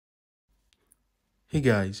Hey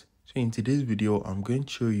guys, so in today's video I'm going to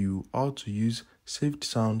show you how to use saved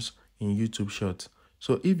sounds in YouTube Shorts.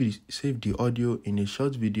 So if you save the audio in a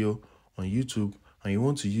short video on YouTube and you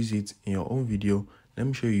want to use it in your own video, let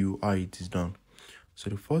me show you how it is done. So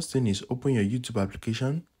the first thing is open your YouTube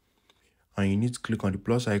application and you need to click on the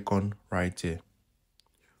plus icon right here.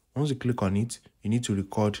 Once you click on it, you need to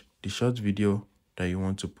record the short video that you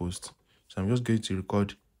want to post. So I'm just going to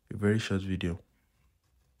record a very short video.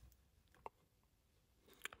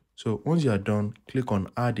 So once you are done, click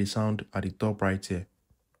on add a sound at the top right here.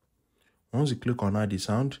 Once you click on add a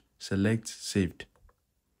sound, select saved.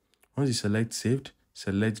 Once you select saved,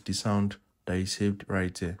 select the sound that you saved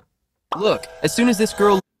right here. Look, as soon as this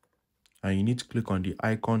girl... And you need to click on the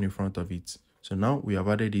icon in front of it. So now we have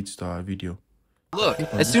added it to our video. Look,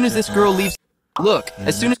 as soon as this girl leaves... Look,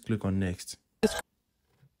 as soon as... click on next.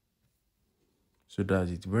 So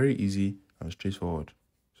that's it. Very easy and straightforward.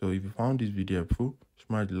 So if you found this video helpful,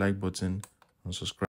 smash the like button and subscribe.